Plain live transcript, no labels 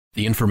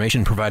The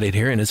information provided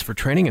herein is for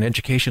training and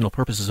educational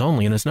purposes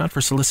only and is not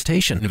for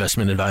solicitation.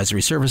 Investment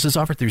advisory services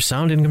offered through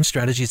Sound Income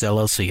Strategies,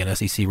 LLC, an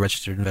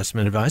SEC-registered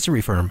investment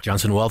advisory firm.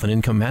 Johnson Wealth and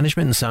Income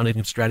Management and Sound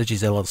Income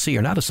Strategies, LLC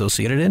are not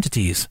associated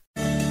entities.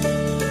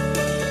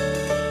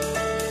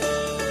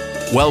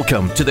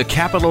 Welcome to the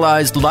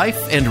Capitalized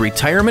Life and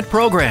Retirement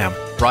Program,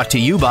 brought to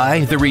you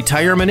by the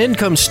Retirement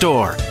Income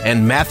Store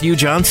and Matthew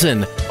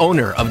Johnson,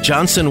 owner of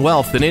Johnson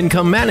Wealth and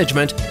Income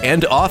Management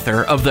and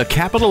author of The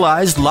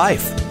Capitalized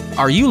Life.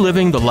 Are you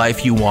living the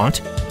life you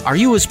want? Are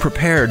you as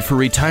prepared for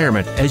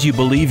retirement as you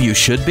believe you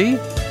should be?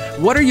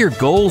 What are your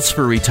goals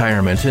for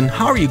retirement and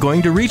how are you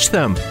going to reach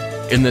them?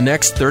 In the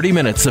next 30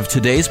 minutes of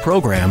today's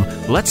program,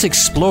 let's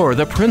explore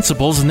the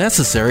principles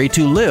necessary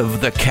to live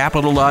the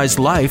capitalized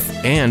life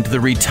and the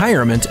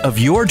retirement of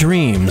your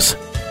dreams.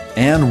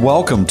 And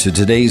welcome to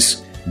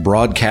today's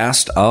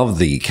broadcast of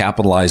The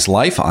Capitalized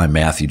Life. I'm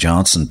Matthew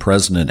Johnson,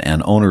 president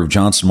and owner of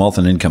Johnson Wealth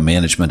and Income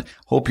Management.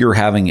 Hope you're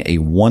having a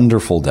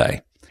wonderful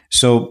day.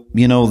 So,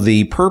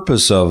 the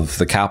purpose of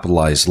the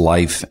Capitalized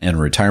Life and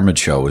Retirement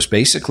Show is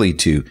basically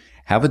to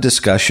have a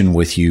discussion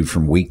with you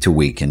from week to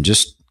week and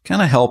just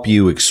kind of help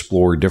you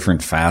explore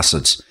different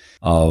facets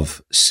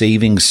of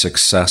saving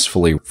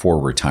successfully for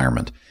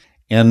retirement.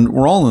 And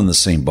we're all in the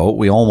same boat.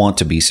 We all want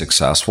to be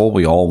successful.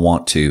 We all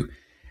want to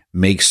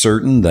make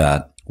certain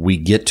that we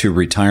get to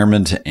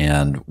retirement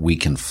and we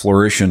can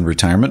flourish in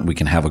retirement. We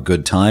can have a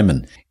good time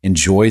and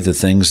enjoy the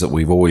things that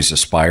we've always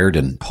aspired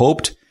and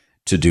hoped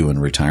to do in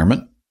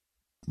retirement.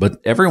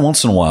 But every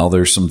once in a while,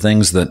 there's some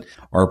things that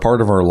are a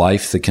part of our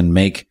life that can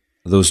make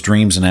those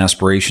dreams and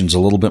aspirations a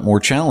little bit more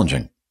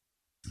challenging.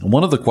 And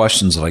one of the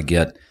questions that I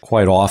get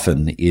quite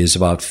often is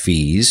about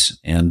fees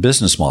and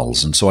business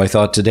models. And so I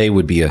thought today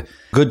would be a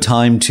good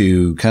time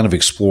to kind of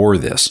explore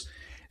this.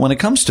 When it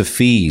comes to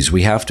fees,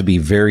 we have to be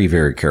very,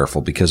 very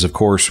careful because, of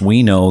course,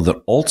 we know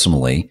that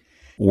ultimately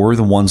we're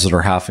the ones that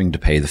are having to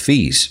pay the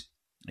fees.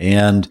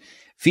 And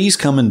fees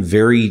come in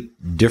very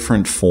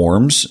different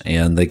forms,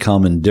 and they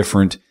come in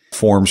different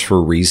forms for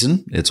a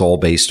reason. It's all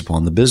based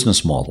upon the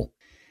business model.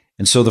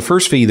 And so the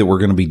first fee that we're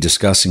going to be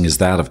discussing is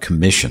that of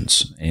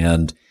commissions.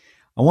 And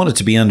I want it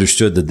to be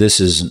understood that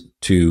this isn't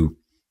to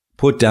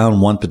put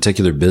down one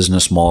particular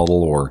business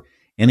model or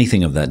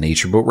anything of that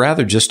nature, but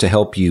rather just to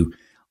help you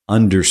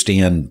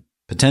understand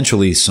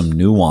potentially some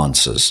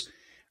nuances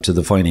to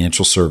the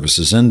financial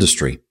services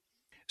industry.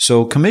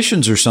 So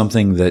commissions are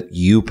something that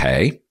you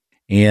pay.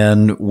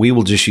 And we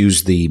will just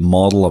use the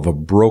model of a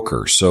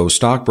broker. So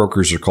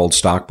stockbrokers are called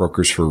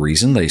stockbrokers for a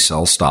reason. They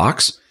sell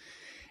stocks.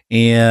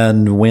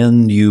 And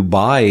when you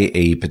buy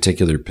a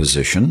particular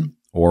position,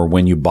 or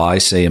when you buy,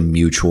 say, a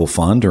mutual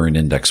fund or an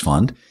index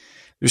fund,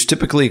 there's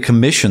typically a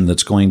commission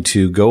that's going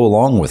to go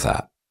along with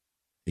that.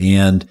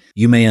 And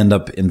you may end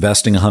up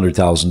investing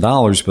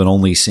 $100,000, but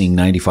only seeing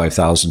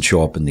 $95,000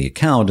 show up in the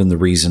account. And the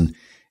reason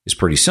is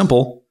pretty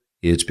simple.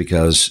 It's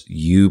because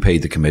you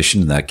paid the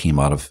commission and that came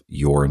out of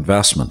your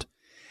investment.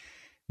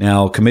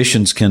 Now,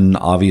 commissions can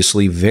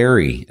obviously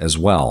vary as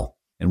well,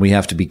 and we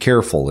have to be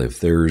careful.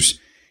 If there's,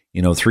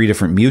 3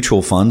 different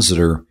mutual funds that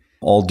are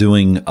all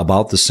doing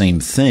about the same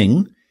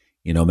thing,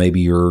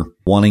 maybe you're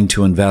wanting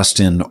to invest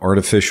in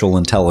artificial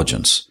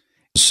intelligence.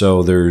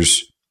 So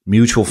there's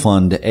mutual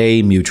fund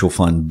A, mutual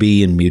fund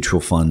B, and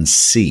mutual fund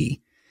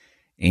C.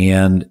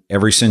 And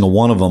every single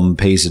one of them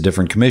pays a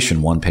different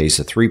commission. One pays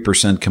a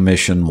 3%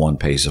 commission, one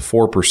pays a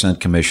 4%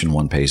 commission,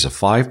 one pays a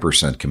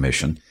 5%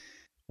 commission.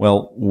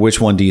 Well,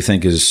 which one do you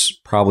think is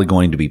probably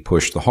going to be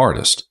pushed the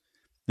hardest?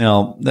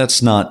 Now,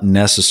 that's not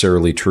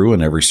necessarily true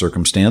in every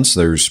circumstance.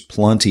 There's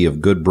plenty of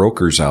good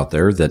brokers out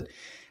there that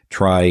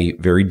try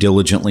very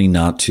diligently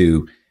not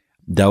to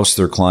douse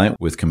their client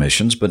with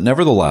commissions. But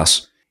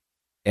nevertheless,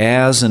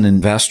 as an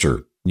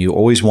investor, you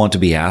always want to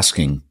be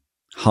asking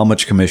how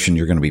much commission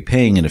you're going to be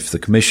paying and if the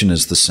commission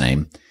is the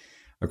same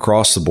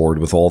across the board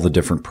with all the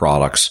different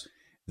products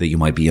that you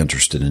might be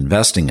interested in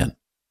investing in.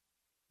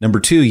 Number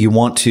 2, you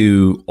want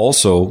to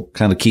also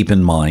kind of keep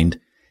in mind,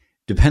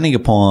 depending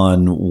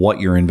upon what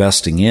you're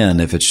investing in,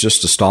 if it's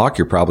just a stock,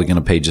 you're probably going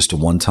to pay just a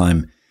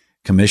one-time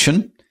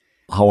commission.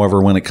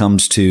 However, when it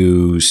comes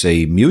to,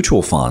 say,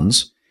 mutual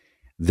funds,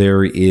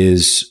 there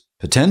is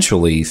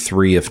potentially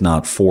 3, if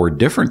not 4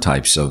 different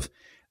types of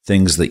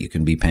things that you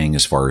can be paying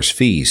as far as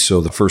fees.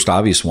 So the first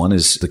obvious one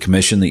is the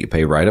commission that you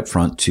pay right up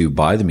front to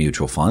buy the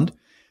mutual fund,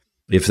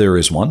 if there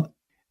is one.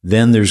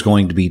 Then there's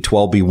going to be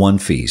 12B1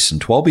 fees. And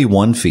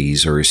 12B1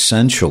 fees are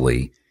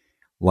essentially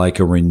like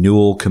a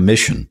renewal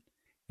commission.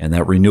 And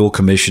that renewal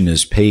commission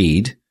is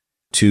paid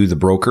to the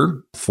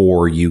broker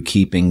for you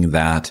keeping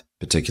that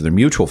particular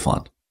mutual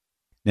fund.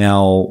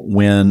 Now,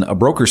 when a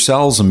broker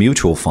sells a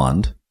mutual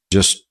fund,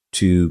 just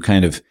to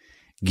kind of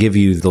give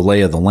you the lay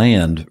of the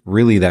land,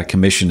 really that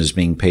commission is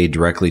being paid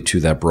directly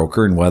to that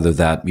broker. And whether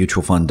that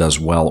mutual fund does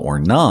well or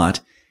not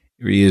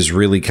is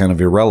really kind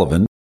of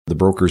irrelevant. The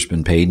broker's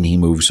been paid and he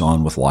moves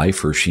on with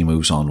life or she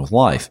moves on with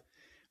life.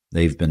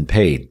 They've been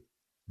paid.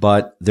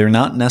 But they're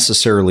not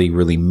necessarily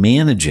really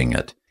managing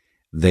it.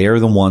 They are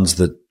the ones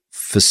that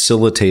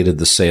facilitated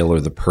the sale or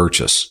the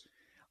purchase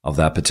of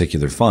that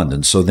particular fund.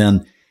 And so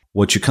then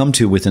what you come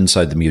to with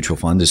inside the mutual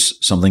fund is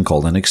something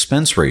called an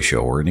expense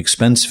ratio or an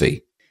expense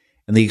fee.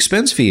 And the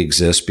expense fee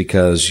exists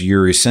because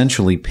you're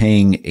essentially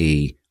paying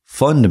a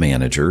fund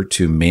manager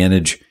to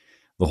manage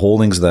the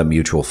holdings of that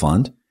mutual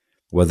fund,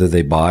 whether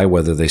they buy,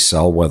 whether they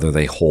sell, whether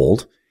they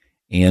hold.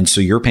 And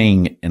so you're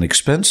paying an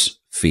expense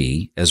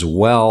fee as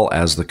well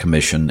as the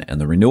commission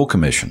and the renewal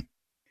commission.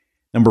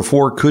 Number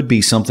 4 could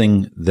be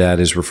something that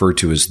is referred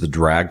to as the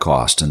drag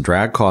cost. And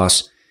drag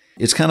costs,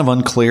 it's kind of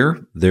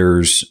unclear.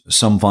 There's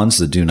some funds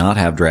that do not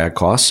have drag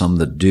costs, some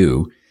that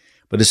do.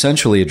 But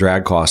essentially, a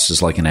drag cost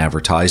is like an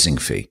advertising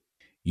fee.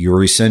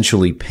 You're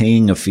essentially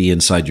paying a fee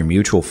inside your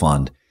mutual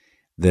fund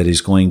that is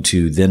going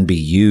to then be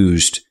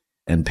used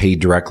and paid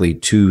directly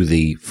to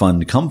the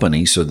fund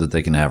company so that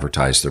they can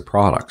advertise their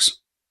products.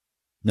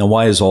 Now,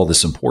 why is all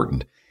this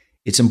important?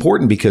 It's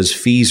important because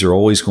fees are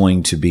always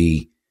going to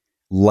be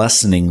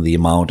lessening the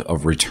amount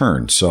of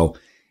return. So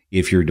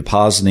if you're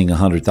depositing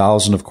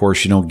 $100,000, of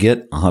course, you don't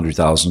get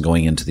 $100,000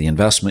 going into the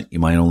investment. You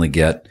might only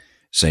get,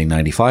 say,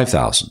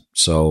 $95,000.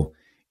 So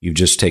you've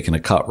just taken a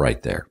cut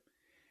right there.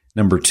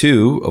 Number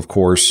 2, of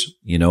course,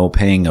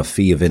 paying a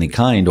fee of any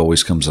kind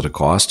always comes at a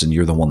cost, and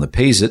you're the one that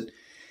pays it.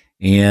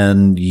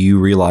 And you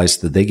realize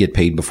that they get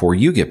paid before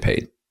you get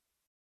paid.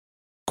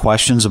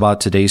 Questions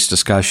about today's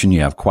discussion? You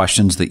have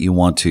questions that you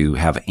want to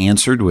have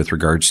answered with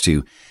regards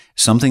to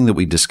something that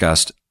we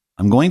discussed?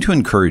 I'm going to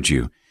encourage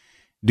you,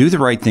 do the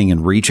right thing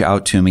and reach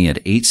out to me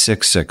at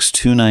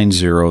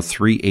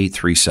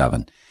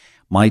 866-290-3837.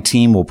 My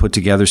team will put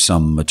together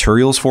some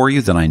materials for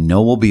you that I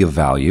know will be of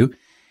value,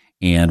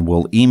 and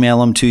we'll email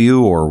them to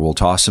you or we'll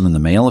toss them in the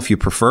mail if you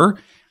prefer.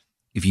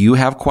 If you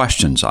have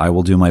questions, I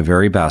will do my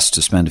very best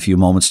to spend a few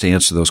moments to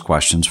answer those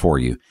questions for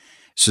you.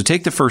 So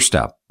take the first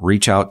step.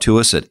 Reach out to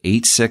us at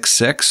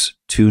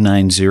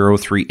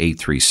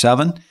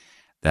 866-290-3837.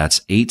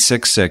 That's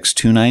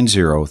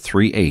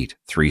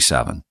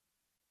 866-290-3837.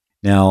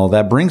 Now,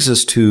 that brings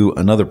us to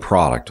another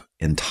product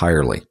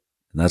entirely,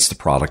 and that's the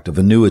product of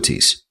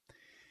annuities.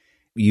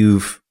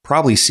 You've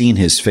probably seen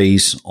his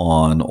face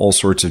on all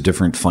sorts of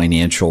different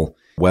financial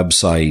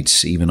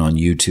websites, even on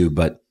YouTube,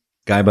 but a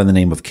guy by the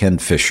name of Ken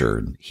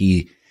Fisher,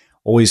 he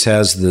always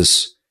has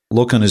this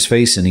look on his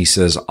face and he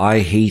says, I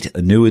hate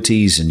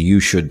annuities and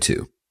you should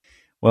too.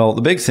 Well,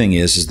 the big thing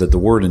is that the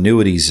word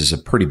annuities is a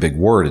pretty big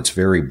word. It's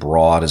very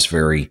broad. It's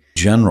very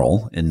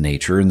general in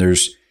nature. And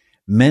there's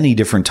many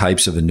different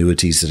types of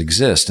annuities that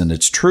exist. And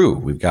it's true.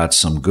 We've got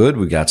some good,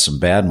 we've got some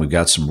bad, and we've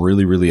got some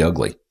really, really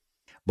ugly.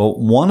 But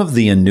one of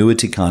the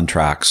annuity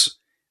contracts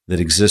that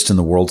exist in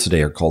the world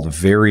today are called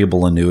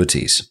variable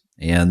annuities.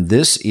 And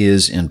this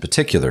is in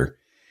particular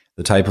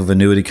the type of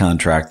annuity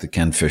contract that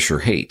Ken Fisher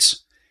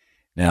hates.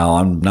 Now,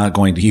 I'm not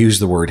going to use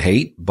the word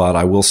hate, but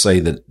I will say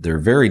that they're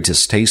very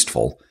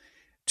distasteful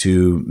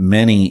to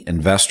many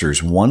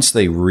investors once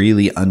they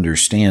really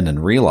understand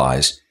and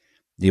realize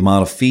the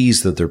amount of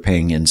fees that they're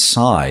paying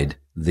inside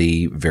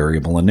the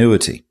variable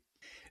annuity.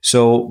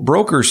 So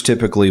brokers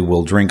typically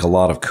will drink a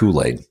lot of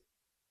Kool-Aid.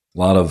 A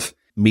lot of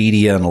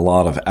media and a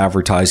lot of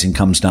advertising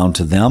comes down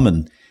to them.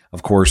 And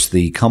of course,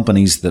 the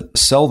companies that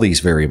sell these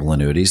variable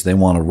annuities, they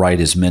want to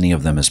write as many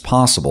of them as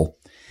possible.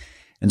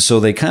 And so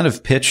they kind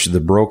of pitch the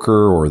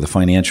broker or the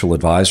financial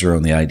advisor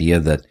on the idea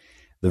that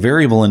the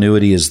variable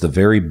annuity is the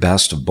very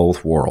best of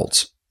both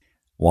worlds.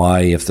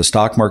 Why, if the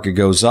stock market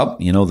goes up,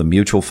 the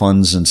mutual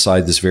funds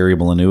inside this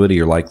variable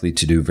annuity are likely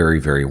to do very,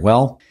 very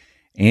well.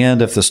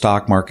 And if the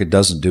stock market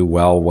doesn't do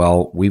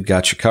well, we've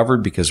got you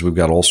covered because we've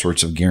got all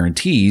sorts of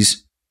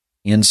guarantees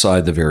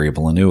inside the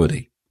variable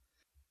annuity.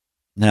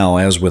 Now,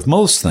 as with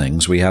most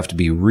things, we have to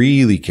be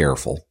really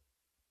careful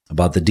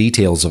about the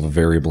details of a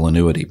variable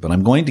annuity, but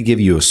I'm going to give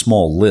you a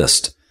small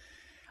list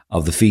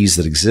of the fees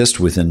that exist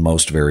within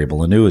most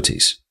variable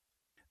annuities.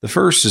 The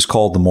first is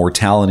called the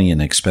mortality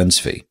and expense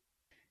fee.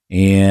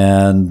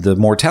 And the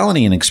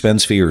mortality and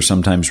expense fee, or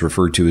sometimes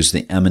referred to as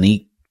the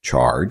M&E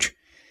charge,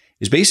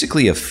 is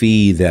basically a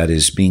fee that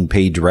is being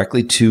paid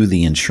directly to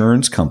the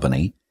insurance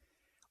company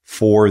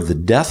for the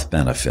death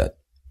benefit.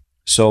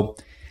 So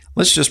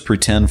let's just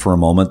pretend for a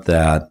moment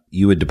that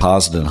you had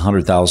deposited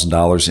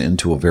 $100,000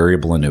 into a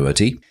variable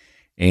annuity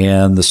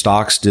and the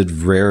stocks did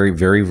very,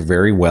 very,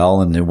 very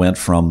well, and it went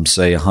from,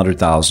 say,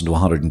 $100,000 to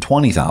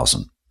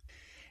 $120,000.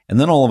 And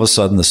then all of a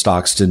sudden, the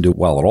stocks didn't do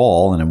well at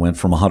all, and it went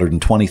from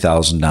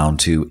 $120,000 down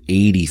to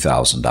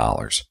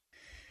 $80,000.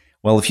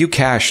 Well, if you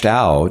cashed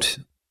out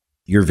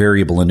your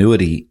variable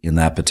annuity in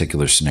that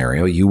particular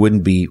scenario, you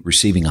wouldn't be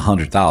receiving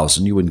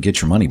 $100,000. You wouldn't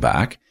get your money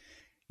back.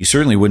 You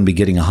certainly wouldn't be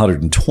getting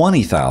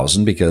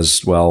 $120,000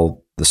 because,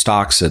 well, the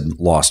stocks had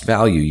lost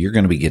value. You're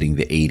going to be getting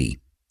the $80,000.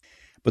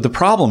 But the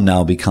problem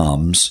now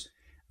becomes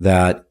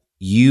that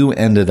you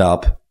ended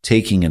up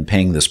taking and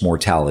paying this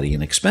mortality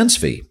and expense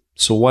fee.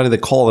 So why do they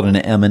call it an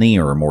M&E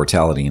or a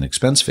mortality and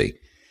expense fee?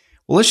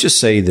 Well, let's just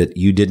say that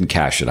you didn't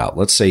cash it out.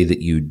 Let's say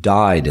that you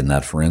died in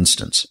that, for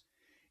instance.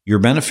 Your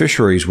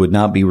beneficiaries would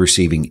not be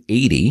receiving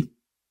 $80,000.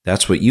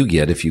 That's what you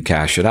get if you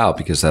cash it out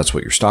because that's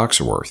what your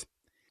stocks are worth.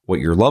 What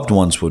your loved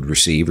ones would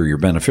receive or your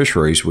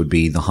beneficiaries would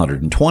be the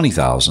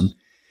 $120,000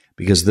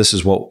 because this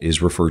is what is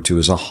referred to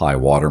as a high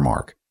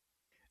watermark.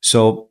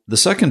 So the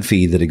second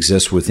fee that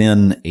exists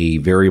within a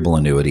variable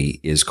annuity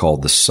is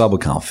called the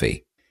subaccount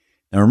fee.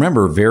 Now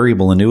remember,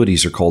 variable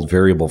annuities are called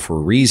variable for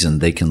a reason.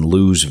 They can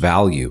lose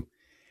value.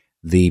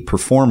 The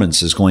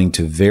performance is going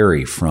to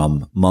vary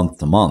from month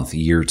to month,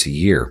 year to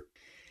year.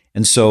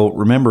 And so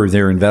remember,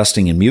 they're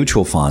investing in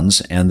mutual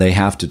funds and they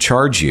have to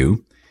charge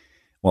you.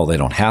 Well, they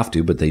don't have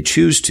to, but they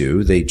choose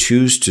to. They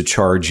choose to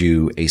charge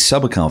you a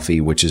subaccount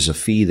fee, which is a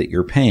fee that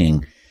you're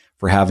paying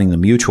for having the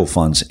mutual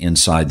funds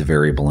inside the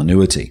variable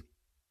annuity.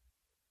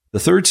 The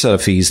third set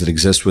of fees that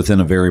exist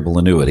within a variable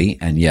annuity,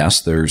 and yes,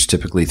 there's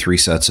typically 3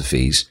 sets of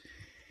fees,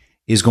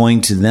 is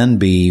going to then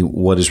be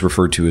what is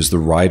referred to as the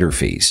rider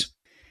fees.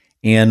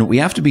 And we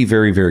have to be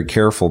very, very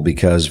careful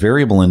because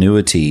variable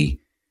annuity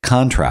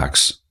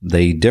contracts,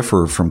 they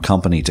differ from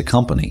company to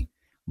company,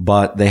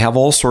 but they have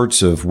all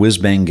sorts of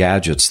whiz-bang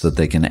gadgets that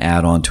they can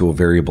add onto a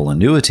variable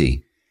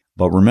annuity.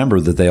 But remember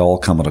that they all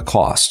come at a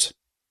cost.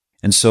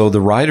 And so the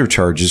rider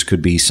charges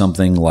could be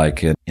something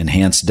like an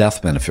enhanced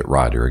death benefit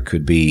rider. It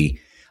could be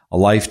a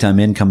lifetime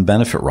income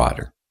benefit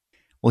rider.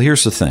 Well,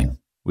 here's the thing.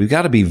 We've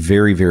got to be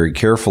very, very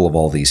careful of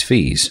all these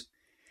fees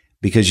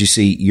because you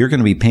see, you're going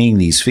to be paying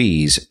these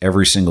fees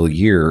every single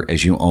year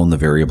as you own the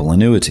variable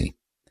annuity.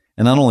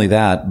 And not only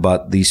that,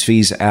 but these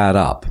fees add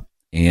up.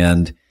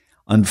 And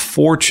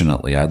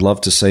unfortunately, I'd love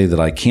to say that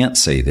I can't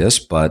say this,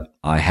 but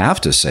I have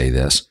to say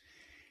this,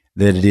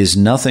 that it is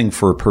nothing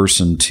for a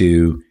person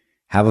to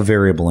have a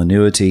variable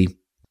annuity,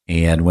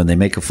 and when they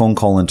make a phone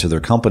call into their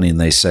company and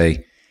they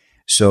say,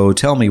 so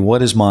tell me,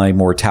 what is my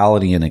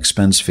mortality and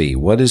expense fee?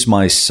 What is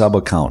my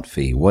subaccount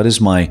fee? What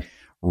is my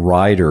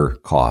rider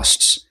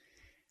costs?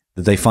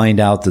 That they find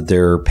out that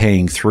they're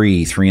paying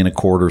 3.25%,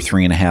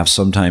 3.5%,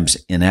 sometimes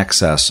in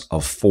excess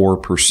of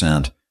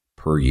 4%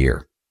 per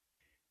year.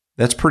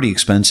 That's pretty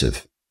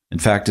expensive. In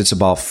fact, it's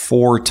about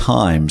 4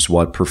 times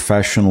what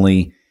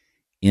professionally,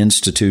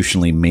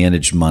 institutionally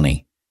managed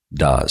money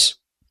does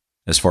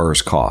as far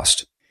as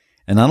cost.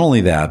 And not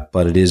only that,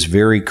 but it is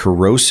very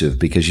corrosive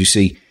because you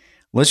see,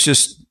 let's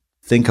just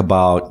think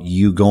about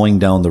you going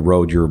down the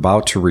road. You're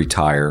about to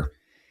retire.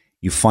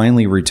 You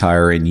finally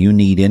retire and you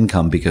need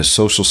income because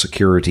Social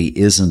Security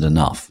isn't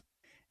enough.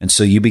 And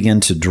so you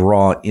begin to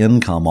draw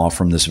income off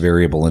from this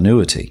variable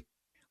annuity.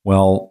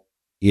 Well,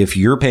 if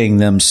you're paying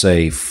them,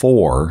 say,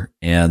 4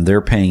 and they're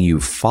paying you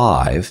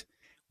 5,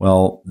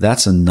 well,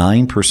 that's a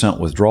 9%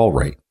 withdrawal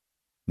rate.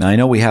 Now, I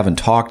know we haven't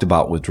talked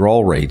about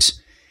withdrawal rates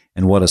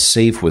and what a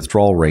safe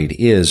withdrawal rate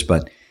is,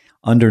 but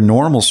under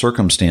normal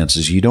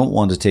circumstances, you don't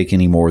want to take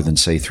any more than,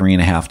 say,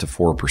 3.5% to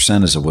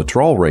 4% as a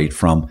withdrawal rate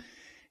from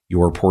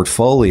your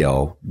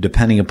portfolio,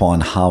 depending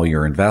upon how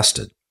you're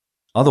invested.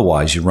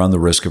 Otherwise, you run the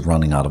risk of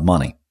running out of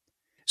money.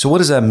 So what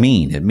does that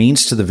mean? It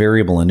means to the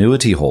variable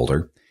annuity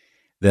holder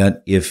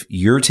that if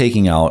you're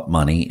taking out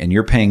money and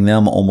you're paying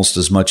them almost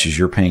as much as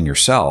you're paying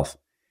yourself,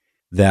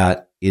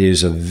 that it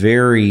is a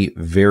very,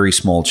 very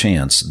small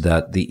chance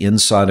that the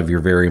inside of your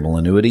variable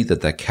annuity,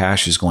 that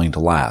cash is going to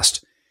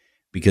last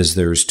because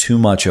there's too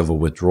much of a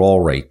withdrawal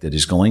rate that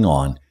is going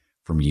on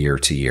from year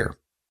to year.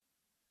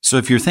 So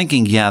if you're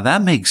thinking, yeah,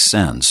 that makes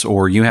sense,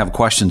 or you have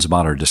questions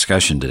about our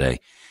discussion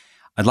today,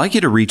 I'd like you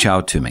to reach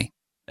out to me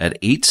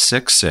at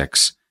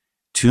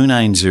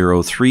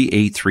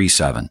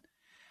 866-290-3837.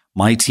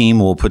 My team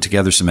will put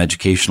together some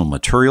educational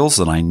materials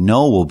that I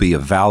know will be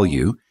of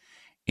value,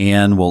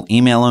 and we'll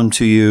email them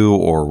to you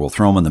or we'll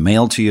throw them in the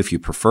mail to you if you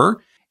prefer.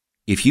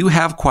 If you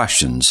have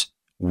questions,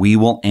 we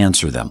will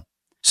answer them.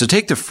 So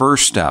take the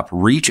first step.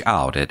 Reach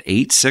out at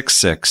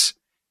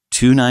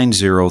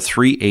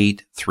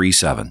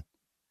 866-290-3837.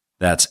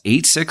 That's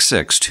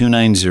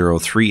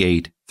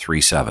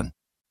 866-290-3837.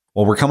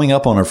 Well, we're coming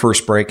up on our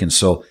first break, and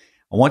so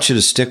I want you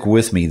to stick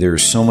with me.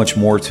 There's so much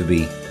more to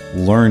be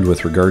learned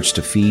with regards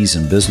to fees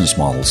and business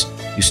models.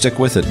 You stick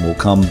with it, and we'll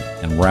come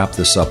and wrap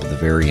this up at the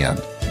very end.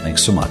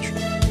 Thanks so much.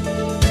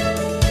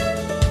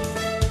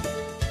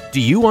 Do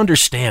you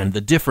understand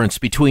the difference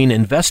between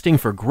investing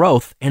for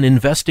growth and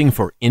investing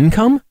for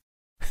income?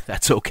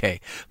 That's okay.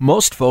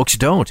 Most folks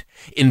don't.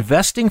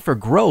 Investing for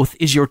growth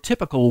is your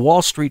typical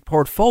Wall Street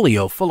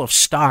portfolio full of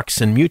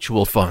stocks and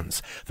mutual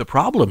funds. The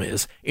problem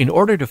is, in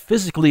order to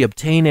physically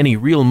obtain any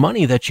real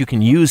money that you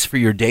can use for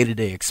your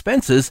day-to-day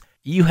expenses,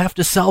 you have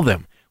to sell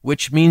them,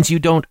 which means you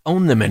don't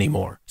own them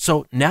anymore.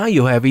 So now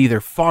you have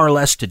either far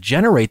less to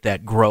generate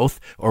that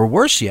growth, or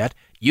worse yet,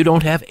 you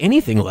don't have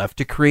anything left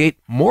to create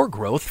more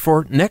growth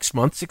for next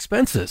month's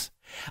expenses.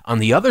 On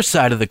the other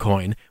side of the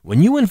coin,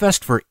 when you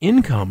invest for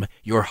income,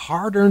 your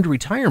hard-earned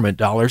retirement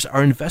dollars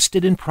are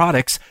invested in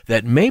products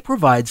that may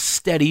provide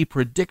steady,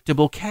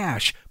 predictable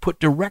cash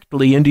put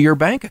directly into your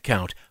bank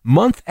account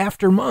month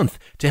after month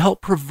to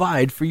help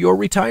provide for your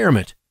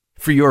retirement.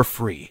 For your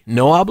free,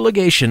 no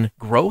obligation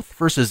growth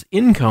versus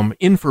income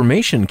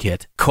information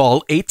kit,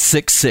 call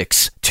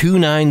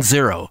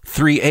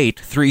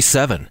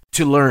 866-290-3837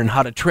 to learn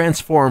how to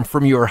transform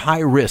from your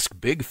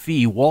high-risk,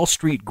 big-fee Wall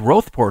Street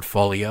growth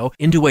portfolio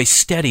into a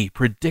steady,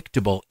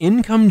 predictable,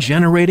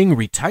 income-generating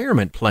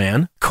retirement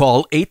plan.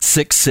 Call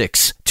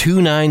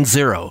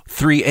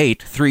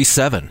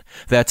 866-290-3837.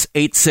 That's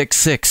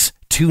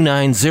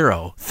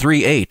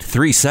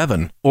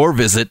 866-290-3837 or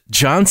visit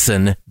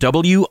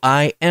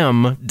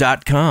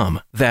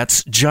johnsonwim.com.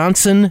 That's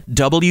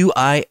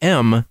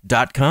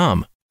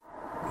johnsonwim.com.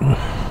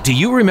 Do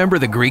you remember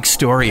the Greek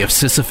story of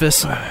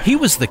Sisyphus? He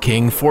was the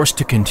king forced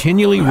to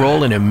continually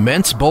roll an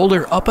immense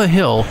boulder up a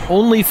hill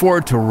only for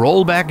it to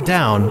roll back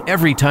down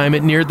every time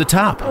it neared the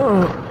top.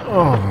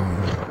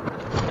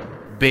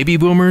 Baby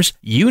boomers,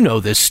 you know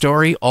this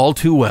story all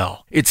too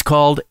well. It's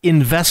called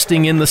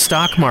investing in the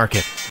stock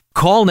market.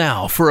 Call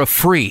now for a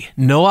free,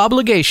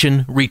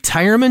 no-obligation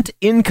retirement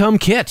income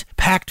kit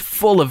packed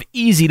full of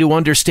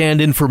easy-to-understand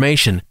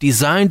information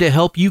designed to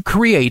help you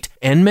create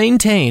and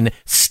maintain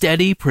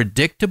steady,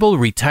 predictable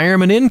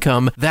retirement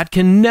income that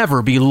can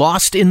never be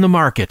lost in the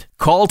market.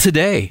 Call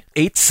today,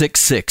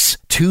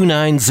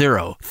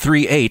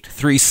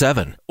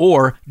 866-290-3837,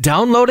 or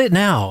download it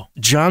now,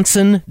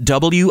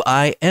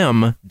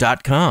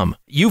 johnsonwim.com.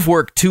 You've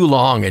worked too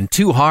long and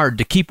too hard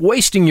to keep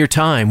wasting your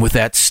time with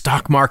that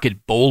stock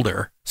market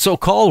boulder. So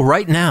call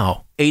right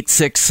now,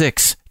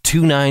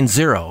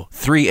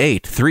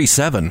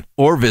 866-290-3837,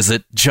 or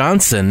visit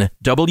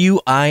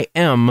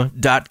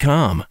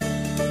johnsonwim.com.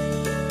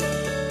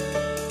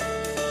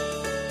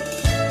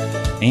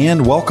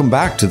 And welcome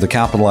back to the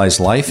Capitalized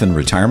Life and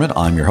Retirement.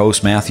 I'm your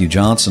host, Matthew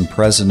Johnson,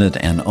 president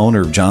and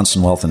owner of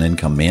Johnson Wealth and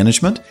Income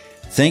Management.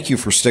 Thank you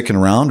for sticking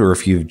around, or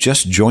if you've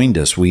just joined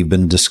us, we've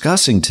been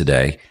discussing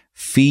today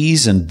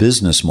fees and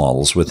business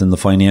models within the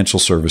financial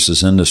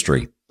services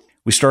industry.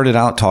 We started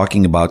out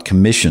talking about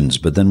commissions,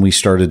 but then we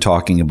started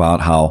talking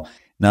about how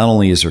not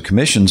only is there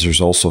commissions,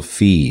 there's also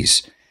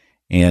fees.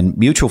 And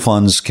mutual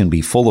funds can be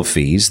full of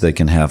fees. They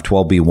can have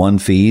 12B1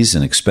 fees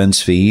and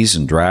expense fees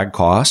and drag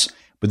costs.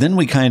 But then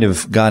we kind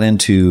of got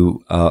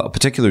into a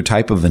particular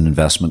type of an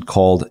investment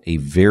called a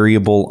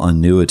variable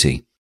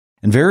annuity.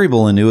 And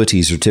variable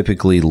annuities are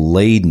typically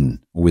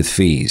laden with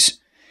fees.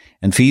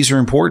 And fees are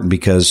important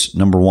because,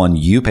 number one,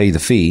 you pay the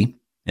fee.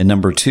 And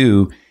number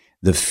two,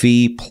 the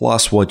fee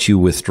plus what you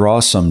withdraw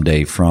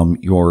someday from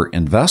your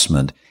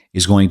investment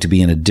is going to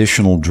be an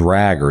additional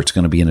drag, or it's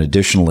going to be an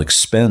additional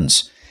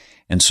expense.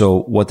 And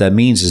so what that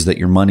means is that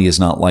your money is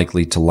not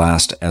likely to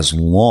last as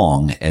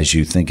long as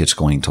you think it's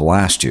going to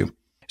last you.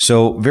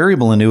 So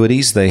variable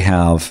annuities, they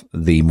have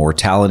the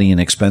mortality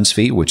and expense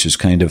fee, which is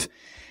kind of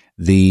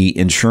the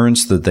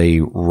insurance that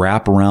they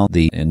wrap around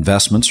the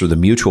investments or the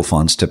mutual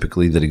funds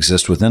typically that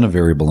exist within a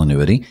variable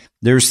annuity.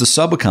 There's the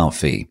subaccount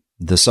fee.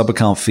 The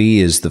subaccount fee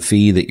is the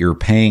fee that you're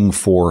paying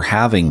for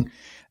having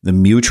the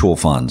mutual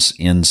funds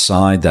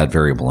inside that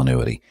variable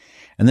annuity.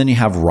 And then you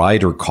have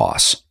rider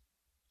costs.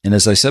 And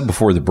as I said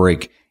before the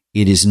break,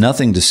 it is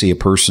nothing to see a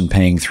person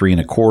paying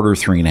 3.25%,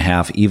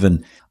 3.5%,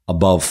 even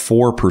above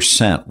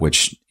 4%,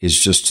 which is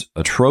just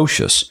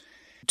atrocious,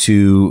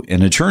 to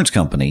an insurance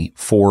company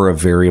for a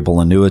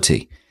variable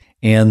annuity.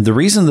 And the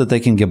reason that they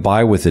can get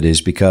by with it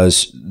is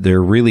because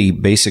they're really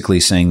basically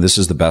saying this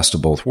is the best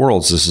of both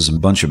worlds. This is a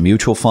bunch of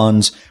mutual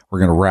funds. We're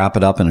going to wrap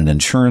it up in an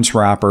insurance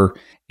wrapper.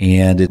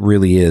 And it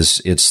really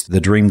is, it's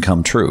the dream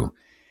come true.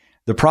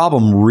 The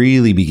problem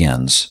really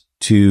begins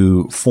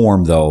to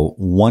form, though,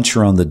 once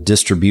you're on the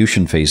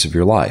distribution phase of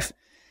your life.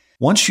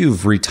 Once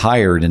you've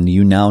retired and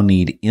you now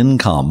need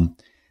income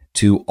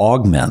to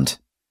augment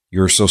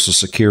your Social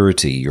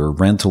Security, your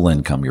rental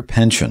income, your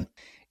pension,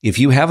 if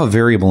you have a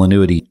variable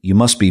annuity, you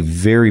must be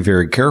very,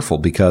 very careful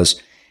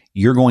because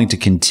you're going to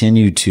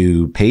continue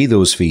to pay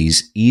those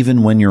fees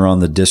even when you're on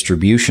the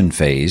distribution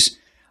phase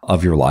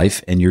of your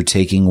life and you're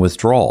taking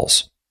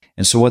withdrawals.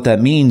 And so what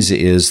that means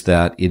is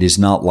that it is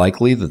not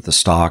likely that the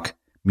stock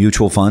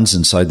mutual funds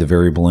inside the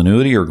variable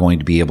annuity are going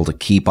to be able to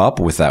keep up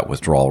with that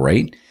withdrawal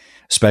rate,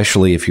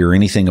 especially if you're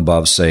anything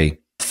above, say,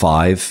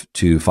 5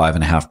 to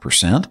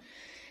 5.5%.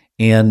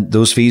 And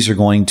those fees are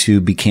going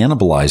to be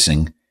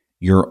cannibalizing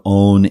your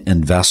own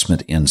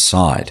investment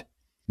inside.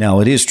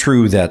 Now, it is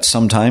true that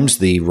sometimes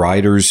the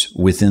riders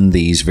within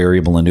these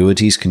variable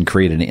annuities can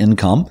create an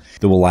income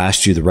that will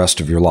last you the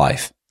rest of your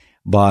life.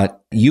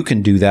 But you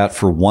can do that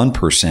for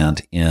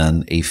 1%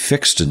 in a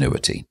fixed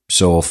annuity,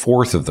 so a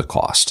fourth of the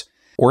cost,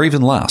 or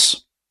even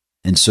less.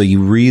 And so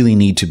you really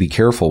need to be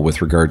careful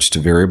with regards to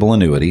variable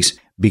annuities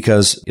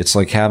because it's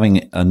like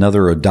having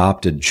another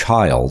adopted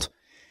child.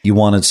 You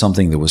wanted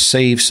something that was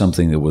safe,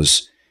 something that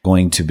was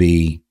going to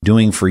be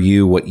doing for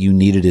you what you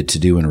needed it to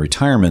do in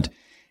retirement.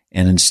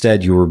 And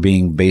instead, you were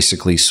being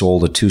basically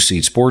sold a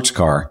 2-seat sports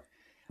car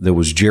that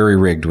was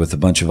jerry-rigged with a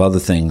bunch of other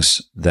things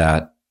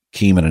that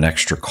came at an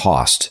extra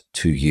cost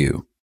to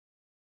you.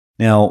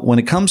 Now, when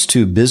it comes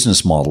to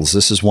business models,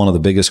 this is one of the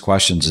biggest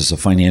questions as a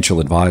financial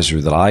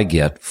advisor that I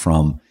get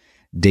from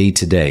day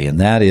to day. And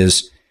that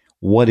is,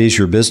 what is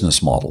your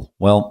business model?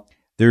 Well,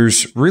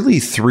 There's really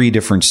three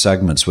different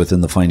segments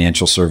within the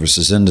financial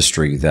services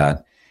industry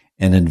that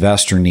an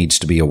investor needs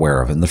to be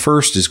aware of. And the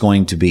first is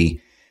going to be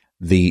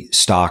the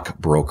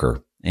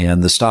stockbroker.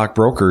 And the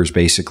stockbroker is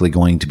basically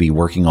going to be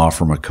working off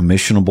from a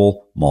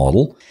commissionable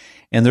model.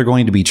 And they're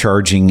going to be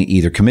charging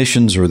either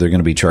commissions or they're going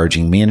to be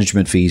charging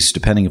management fees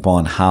depending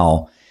upon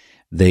how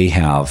they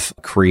have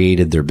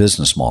created their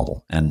business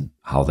model and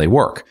how they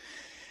work.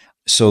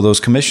 So those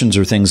commissions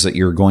are things that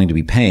you're going to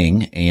be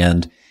paying.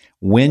 And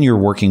when you're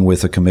working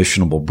with a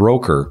commissionable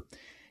broker,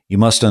 you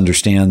must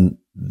understand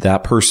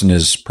that person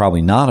is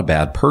probably not a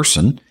bad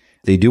person.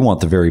 They do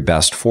want the very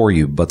best for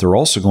you, but they're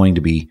also going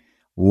to be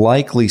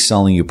likely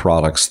selling you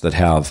products that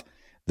have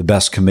the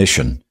best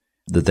commission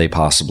that they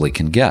possibly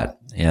can get.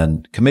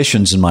 And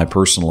commissions, in my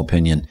personal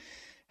opinion,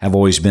 have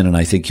always been, and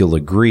I think you'll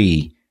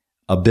agree,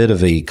 a bit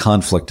of a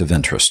conflict of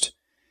interest.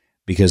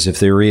 Because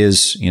if there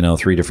is,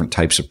 three different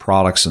types of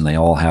products and they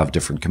all have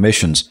different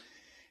commissions,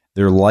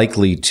 they're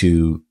likely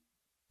to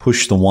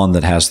push the one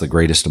that has the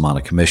greatest amount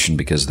of commission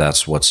because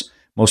that's what's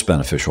most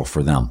beneficial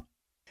for them.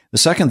 The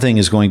second thing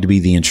is going to be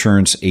the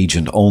insurance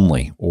agent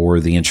only, or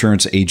the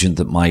insurance agent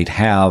that might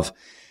have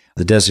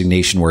the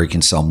designation where he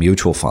can sell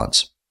mutual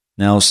funds.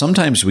 Now,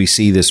 sometimes we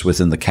see this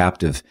within the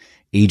captive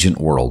agent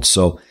world.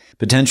 So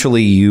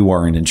potentially you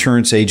are an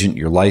insurance agent,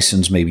 you're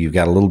licensed, maybe you've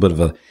got a little bit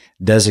of a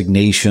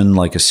designation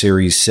like a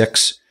Series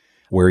 6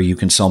 where you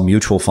can sell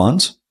mutual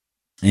funds.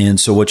 And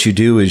so what you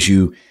do is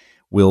you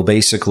will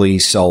basically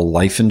sell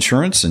life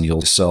insurance and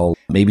you'll sell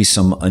maybe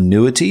some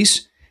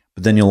annuities,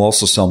 but then you'll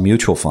also sell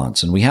mutual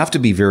funds. And we have to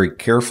be very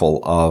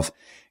careful of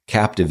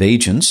captive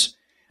agents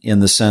in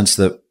the sense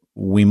that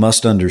we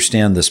must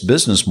understand this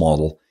business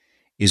model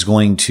is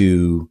going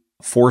to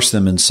force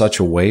them in such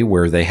a way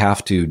where they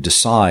have to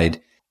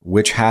decide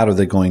which hat are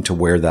they going to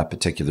wear that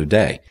particular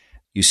day.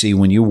 You see,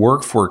 when you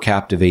work for a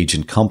captive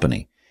agent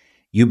company,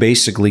 you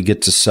basically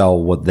get to sell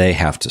what they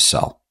have to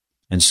sell.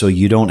 And so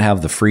you don't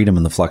have the freedom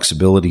and the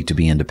flexibility to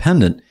be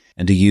independent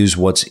and to use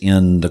what's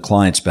in the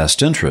client's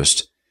best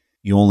interest.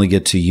 You only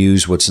get to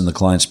use what's in the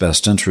client's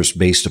best interest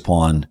based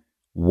upon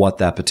what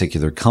that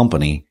particular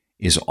company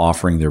is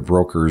offering their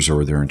brokers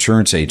or their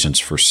insurance agents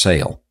for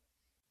sale.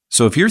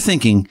 So if you're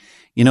thinking,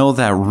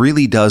 that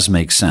really does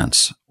make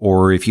sense,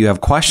 or if you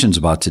have questions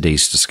about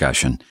today's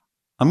discussion,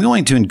 I'm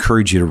going to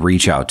encourage you to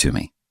reach out to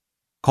me.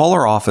 Call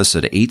our office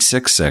at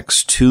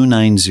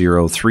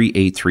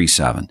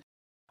 866-290-3837.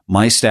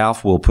 My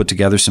staff will put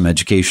together some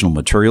educational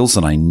materials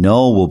that I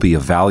know will be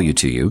of value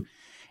to you,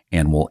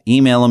 and we'll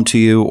email them to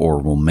you or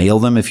we'll mail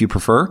them if you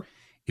prefer.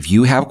 If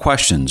you have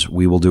questions,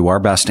 we will do our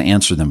best to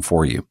answer them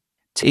for you.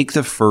 Take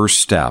the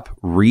first step.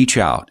 Reach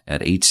out at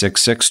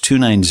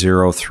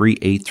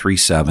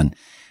 866-290-3837.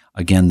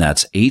 Again,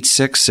 that's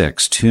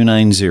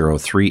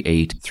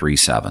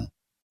 866-290-3837.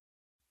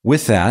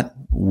 With that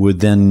would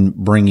then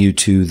bring you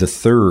to the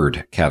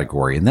third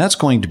category, and that's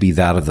going to be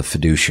that of the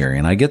fiduciary.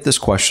 And I get this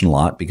question a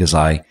lot because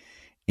I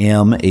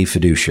am a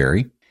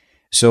fiduciary.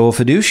 So a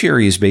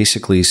fiduciary is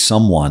basically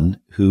someone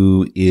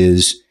who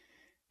is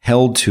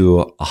held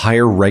to a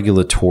higher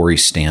regulatory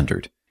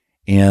standard.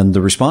 And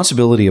the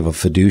responsibility of a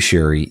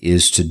fiduciary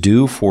is to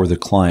do for the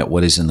client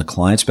what is in the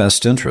client's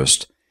best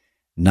interest,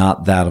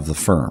 not that of the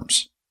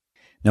firm's.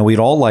 Now, we'd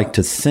all like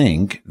to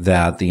think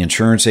that the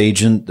insurance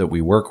agent that we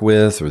work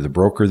with, or the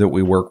broker that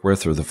we work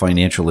with, or the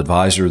financial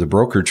advisor, or the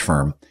brokerage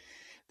firm,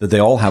 that they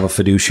all have a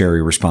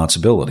fiduciary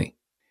responsibility.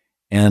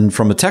 And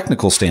from a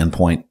technical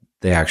standpoint,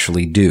 they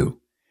actually do.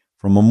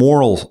 From a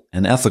moral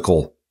and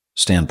ethical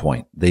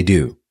standpoint, they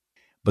do.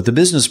 But the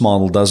business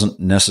model doesn't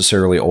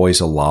necessarily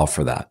always allow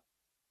for that.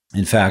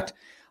 In fact,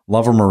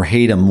 love 'em or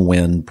hate 'em,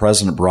 when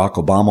President Barack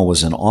Obama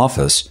was in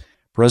office,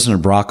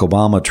 President Barack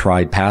Obama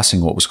tried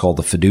passing what was called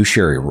the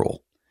fiduciary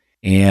rule.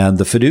 And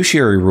the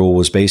fiduciary rule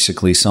was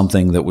basically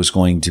something that was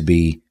going to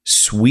be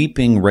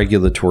sweeping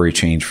regulatory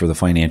change for the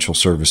financial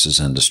services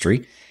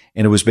industry.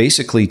 And it was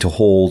basically to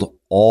hold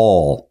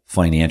all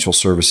financial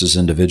services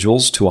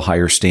individuals to a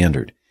higher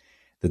standard,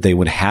 that they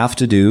would have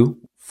to do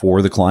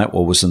for the client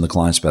what was in the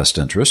client's best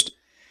interest,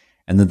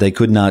 and that they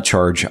could not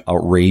charge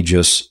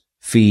outrageous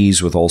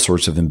fees with all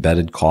sorts of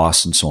embedded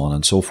costs and so on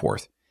and so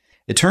forth.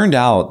 It turned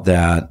out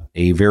that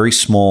a very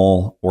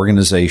small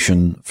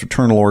organization,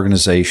 fraternal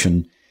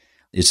organization,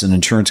 it's an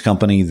insurance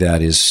company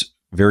that is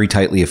very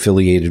tightly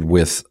affiliated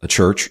with a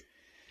church,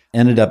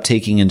 ended up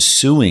taking and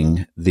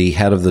suing the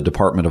head of the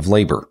Department of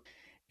Labor.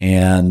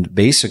 And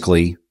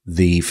basically,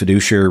 the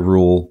fiduciary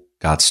rule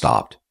got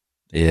stopped.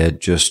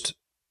 It just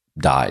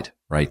died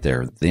right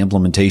there. The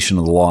implementation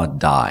of the law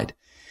died.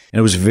 And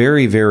it was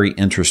very, very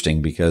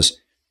interesting because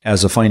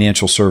as a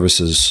financial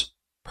services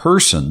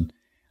person,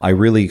 I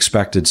really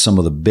expected some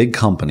of the big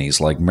companies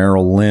like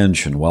Merrill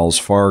Lynch and Wells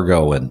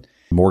Fargo and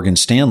Morgan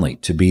Stanley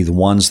to be the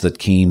ones that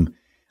came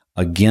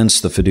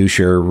against the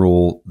fiduciary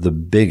rule the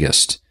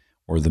biggest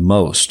or the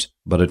most,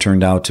 but it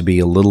turned out to be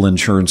a little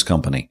insurance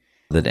company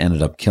that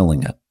ended up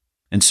killing it.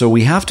 And so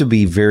we have to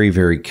be very,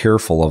 very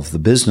careful of the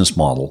business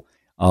model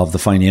of the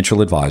financial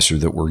advisor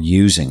that we're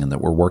using and that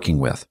we're working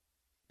with.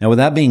 Now, with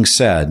that being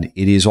said,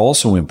 it is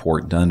also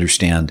important to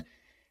understand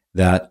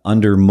that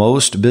under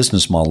most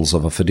business models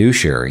of a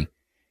fiduciary,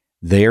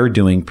 they are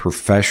doing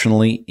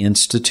professionally,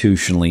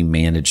 institutionally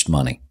managed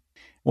money.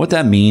 What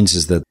that means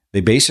is that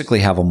they basically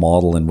have a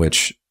model in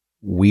which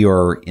we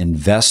are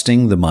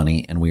investing the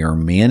money and we are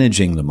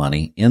managing the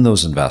money in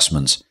those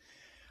investments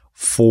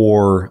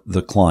for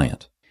the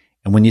client.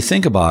 And when you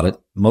think about it,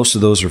 most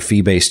of those are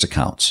fee-based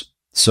accounts.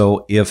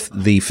 So if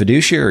the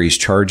fiduciary is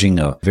charging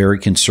a very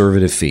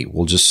conservative fee,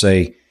 we'll just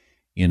say,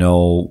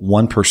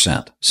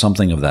 1%,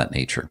 something of that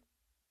nature.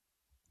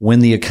 When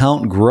the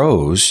account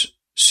grows,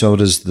 so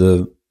does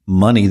the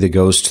money that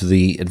goes to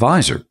the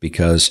advisor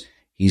because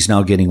he's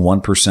now getting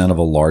 1% of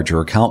a larger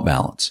account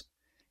balance.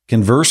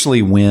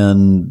 Conversely,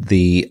 when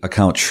the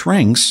account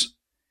shrinks,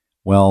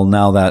 well,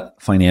 now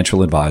that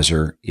financial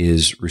advisor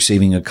is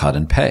receiving a cut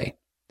in pay.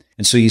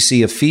 And so you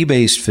see a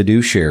fee-based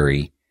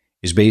fiduciary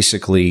is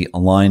basically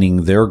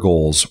aligning their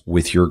goals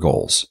with your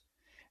goals.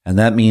 And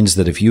that means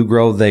that if you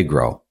grow, they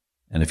grow.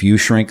 And if you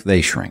shrink,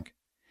 they shrink.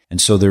 And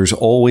so there's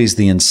always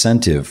the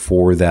incentive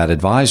for that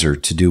advisor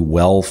to do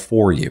well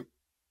for you.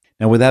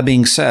 Now, with that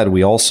being said,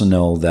 we also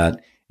know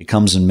that it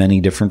comes in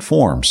many different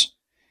forms.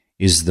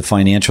 Is the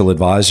financial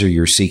advisor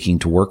you're seeking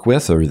to work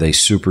with, are they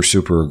super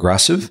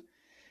aggressive?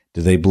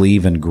 Do they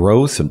believe in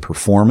growth and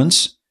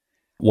performance?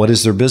 What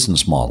is their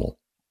business model?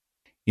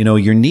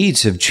 Your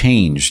needs have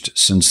changed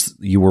since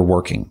you were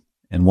working.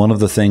 And one of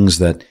the things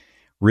that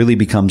really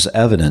becomes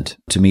evident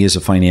to me as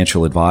a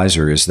financial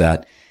advisor is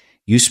that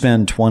you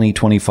spend 20,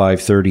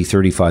 25, 30,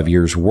 35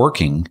 years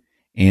working,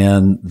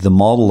 and the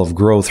model of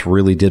growth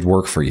really did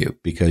work for you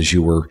because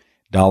you were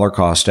dollar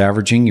cost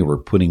averaging, you were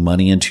putting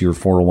money into your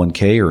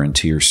 401k or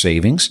into your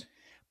savings.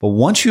 But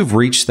once you've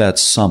reached that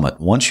summit,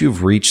 once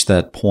you've reached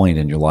that point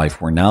in your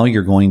life where now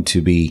you're going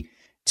to be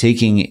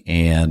taking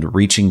and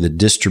reaching the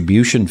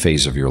distribution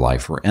phase of your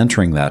life or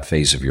entering that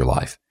phase of your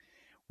life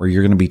where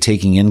you're going to be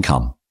taking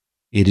income,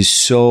 it is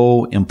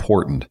so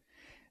important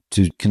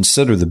to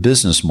consider the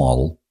business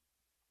model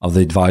of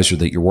the advisor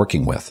that you're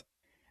working with.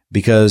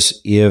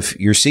 Because if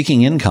you're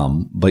seeking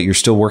income, but you're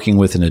still working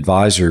with an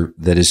advisor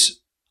that is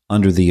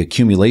under the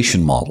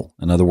accumulation model,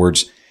 in other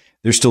words,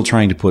 they're still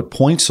trying to put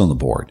points on the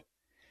board,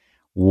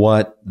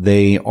 what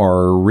they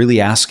are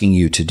really asking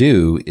you to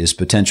do is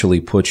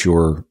potentially put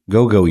your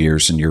go-go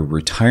years and your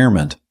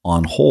retirement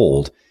on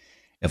hold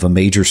if a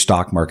major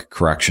stock market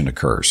correction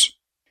occurs.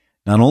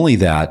 Not only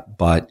that,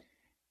 but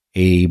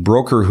a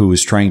broker who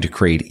is trying to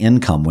create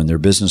income when their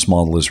business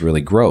model is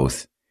really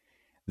growth,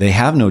 they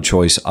have no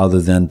choice other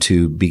than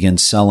to begin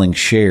selling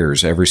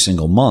shares every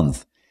single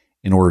month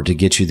in order to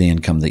get you the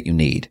income that you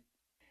need.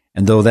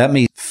 And though that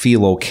may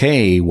feel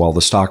okay while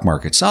the stock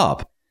market's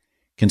up,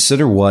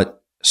 consider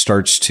what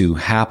starts to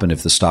happen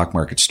if the stock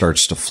market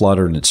starts to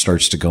flutter and it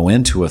starts to go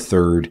into a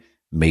third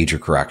major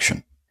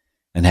correction.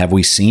 And have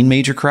we seen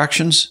major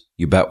corrections?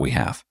 You bet we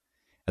have.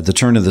 At the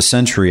turn of the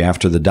century,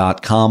 after the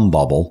dot-com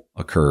bubble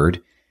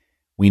occurred,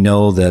 we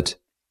know that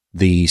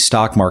the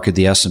stock market,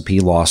 the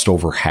S&P, lost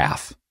over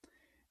half.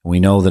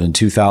 We know that in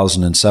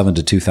 2007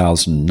 to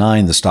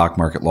 2009, the stock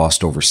market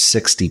lost over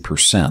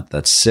 60%.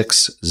 That's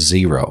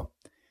 60.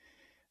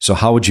 So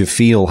how would you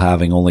feel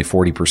having only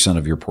 40%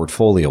 of your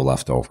portfolio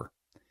left over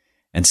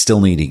and still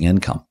needing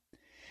income?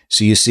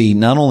 So you see,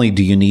 not only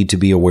do you need to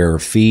be aware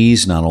of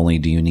fees, not only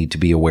do you need to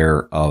be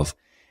aware of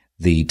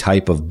the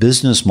type of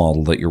business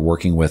model that you're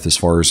working with as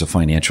far as a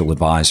financial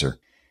advisor,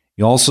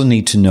 you also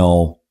need to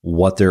know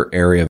what their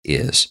area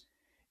is.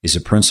 Is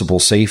it principal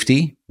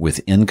safety with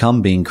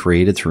income being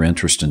created through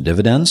interest and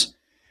dividends?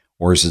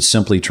 Or is it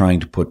simply trying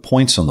to put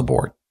points on the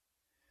board?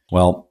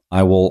 Well,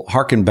 I will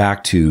hearken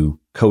back to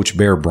Coach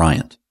Bear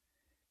Bryant.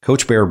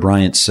 Coach Bear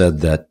Bryant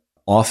said that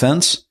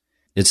offense,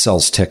 it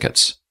sells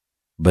tickets,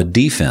 but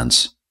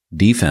defense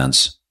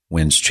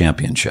wins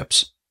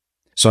championships.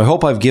 So I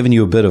hope I've given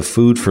you a bit of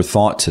food for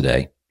thought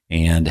today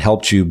and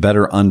helped you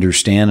better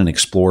understand and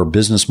explore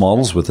business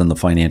models within the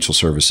financial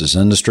services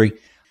industry.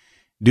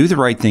 Do the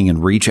right thing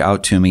and reach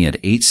out to me at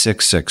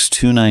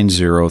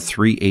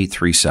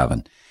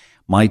 866-290-3837.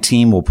 My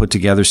team will put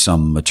together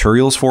some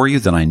materials for you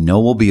that I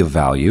know will be of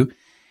value,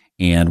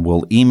 and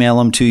we'll email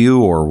them to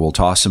you or we'll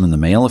toss them in the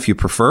mail if you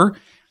prefer.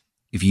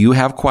 If you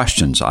have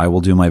questions, I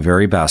will do my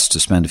very best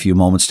to spend a few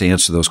moments to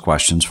answer those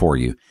questions for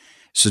you.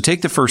 So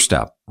take the first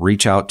step.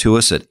 Reach out to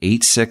us at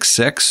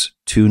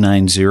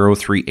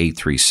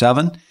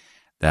 866-290-3837.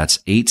 That's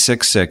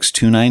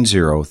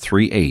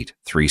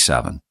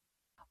 866-290-3837.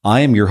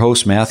 I am your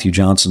host, Matthew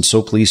Johnson.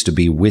 So pleased to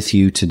be with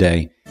you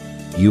today.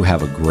 You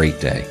have a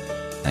great day.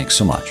 Thanks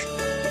so much.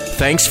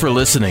 Thanks for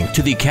listening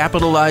to the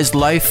Capitalized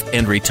Life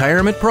and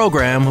Retirement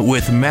Program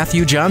with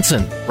Matthew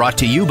Johnson, brought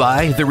to you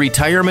by the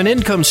Retirement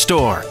Income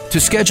Store. To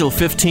schedule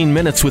 15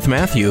 minutes with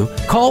Matthew,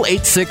 call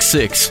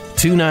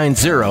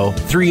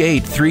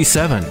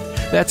 866-290-3837.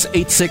 That's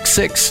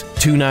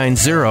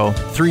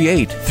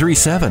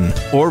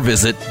 866-290-3837. Or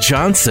visit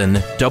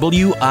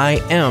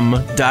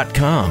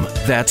johnsonwim.com.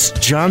 That's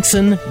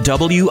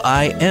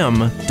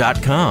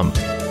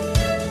johnsonwim.com.